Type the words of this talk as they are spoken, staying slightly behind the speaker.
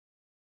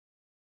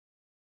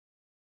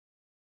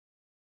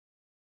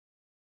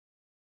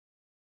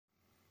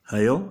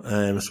Hi all,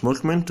 I'm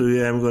Smokeman.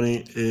 Today I'm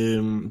going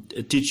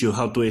to teach you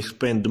how to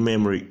expand the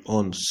memory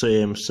on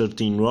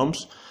CM13 ROMs.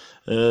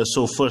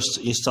 So first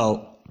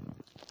install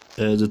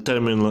the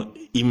terminal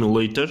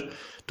emulator.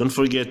 Don't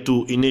forget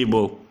to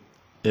enable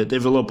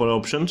developer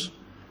options.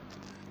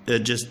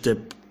 Just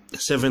tap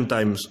 7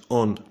 times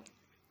on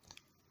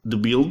the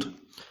build.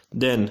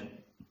 Then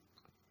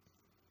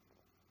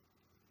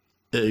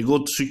go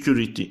to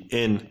security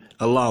and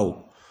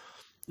allow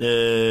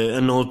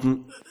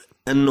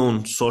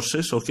unknown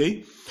sources.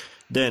 Okay,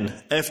 then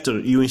after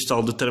you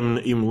install the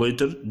terminal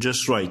emulator,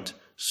 just write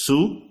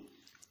su,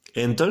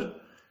 enter,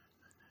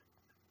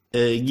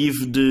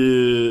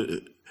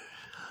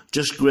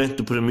 just grant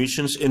the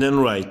permissions, and then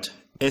write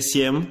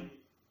sem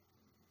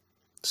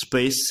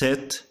space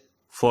set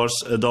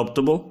force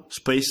adoptable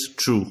space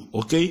true.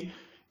 Okay,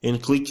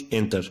 and click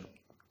enter.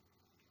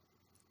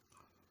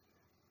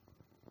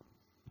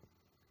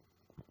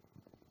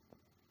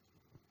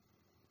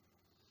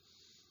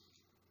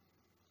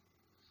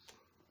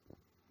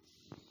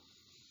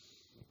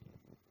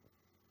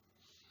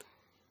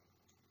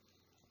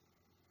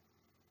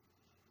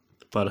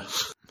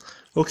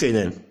 Okay,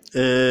 then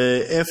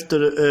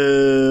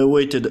after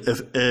waited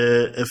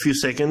a few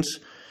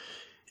seconds,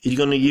 it's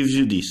gonna give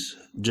you this.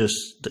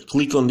 Just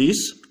click on this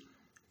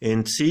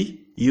and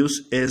see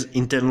use as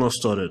internal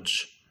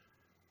storage.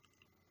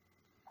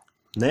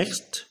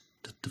 Next,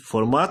 the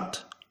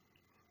format.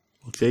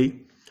 Okay,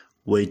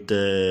 wait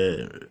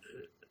a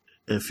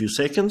few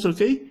seconds.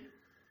 Okay,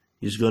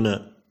 it's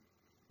gonna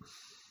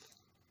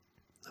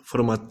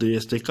format the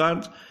SD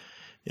card,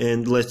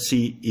 and let's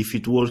see if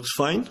it works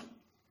fine.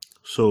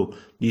 So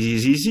this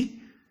is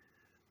easy.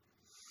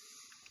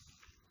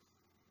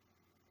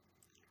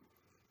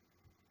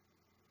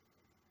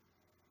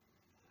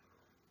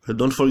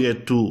 Don't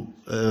forget to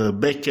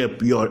back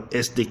up your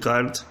SD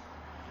card.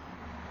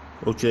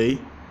 Okay,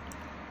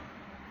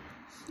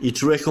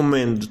 it's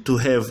recommended to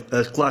have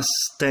a class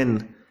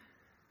 10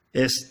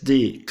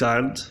 SD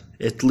card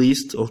at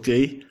least.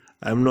 Okay,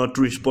 I'm not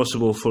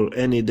responsible for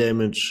any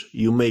damage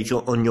you make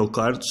on your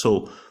card.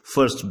 So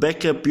first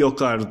back up your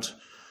card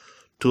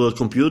to a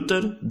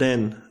computer,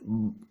 then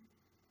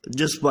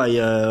just buy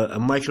a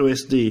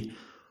microSD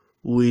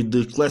with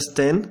the class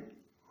 10,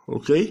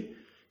 okay,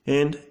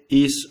 and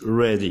is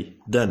ready,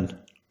 done.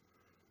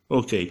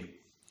 Okay,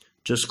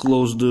 just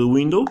close the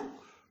window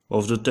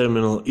of the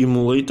terminal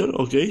emulator.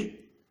 Okay,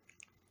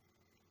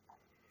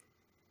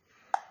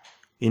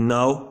 and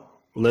now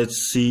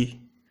let's see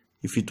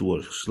if it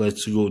works.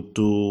 Let's go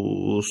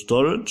to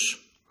storage,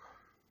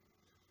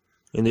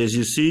 and as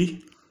you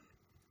see,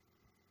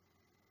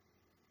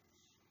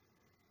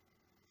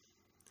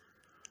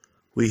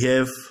 we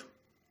have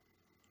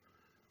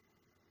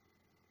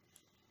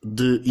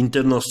the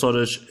internal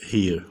storage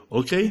here.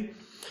 Okay,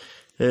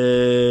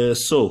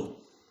 so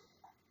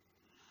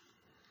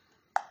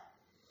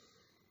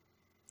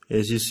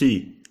as you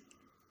see,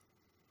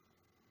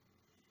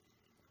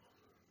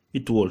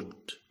 it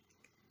worked.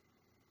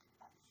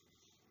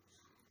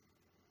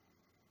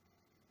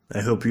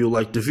 I hope you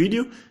liked the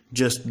video.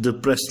 Just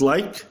press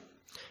like,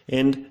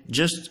 and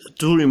just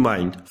to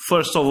remind,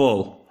 first of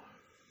all,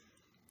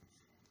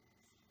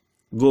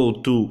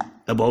 go to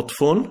About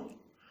Phone,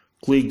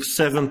 click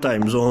 7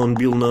 times on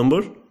build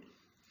number.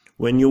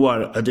 When you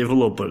are a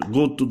developer,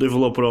 go to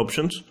developer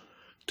options,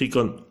 click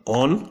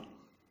on.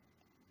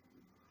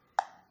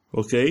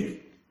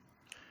 Okay,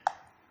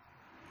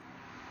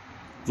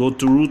 go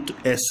to root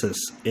access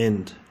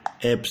and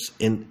apps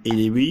and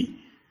ADB,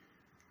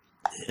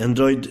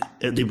 Android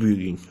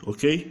debugging.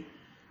 Okay,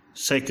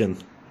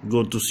 second,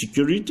 go to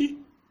security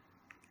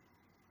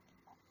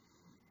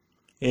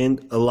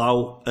and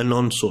allow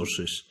unknown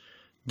sources.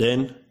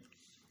 Then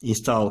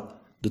install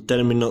the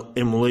terminal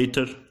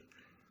emulator,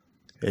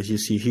 as you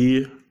see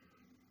here.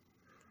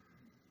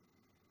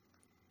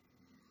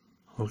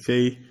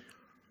 Okay,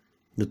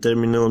 the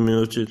terminal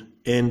emulator,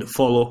 and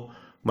follow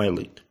my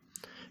lead.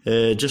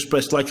 Just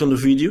press like on the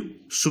video,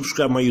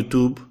 subscribe my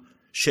YouTube,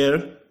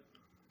 share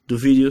the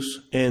videos,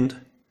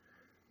 and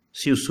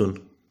see you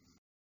soon.